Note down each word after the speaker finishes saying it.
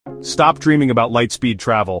Stop dreaming about light-speed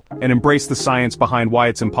travel, and embrace the science behind why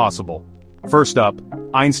it's impossible. First up,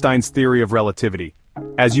 Einstein's theory of relativity.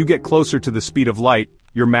 As you get closer to the speed of light,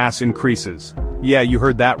 your mass increases. Yeah, you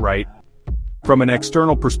heard that right. From an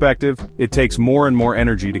external perspective, it takes more and more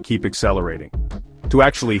energy to keep accelerating. To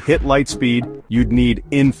actually hit light speed, you'd need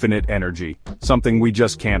infinite energy, something we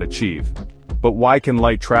just can't achieve. But why can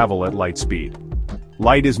light travel at light speed?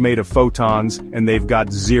 Light is made of photons, and they've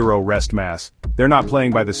got zero rest mass. They're not playing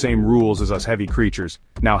by the same rules as us heavy creatures.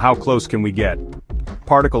 Now how close can we get?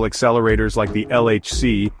 Particle accelerators like the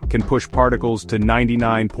LHC can push particles to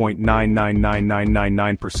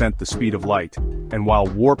 99.999999% the speed of light. And while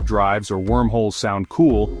warp drives or wormholes sound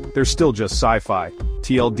cool, they're still just sci-fi.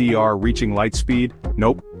 TLDR reaching light speed?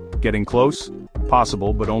 Nope. Getting close?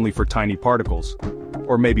 Possible, but only for tiny particles.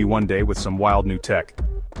 Or maybe one day with some wild new tech.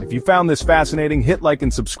 If you found this fascinating, hit like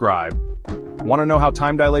and subscribe. Want to know how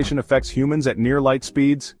time dilation affects humans at near light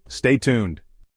speeds? Stay tuned.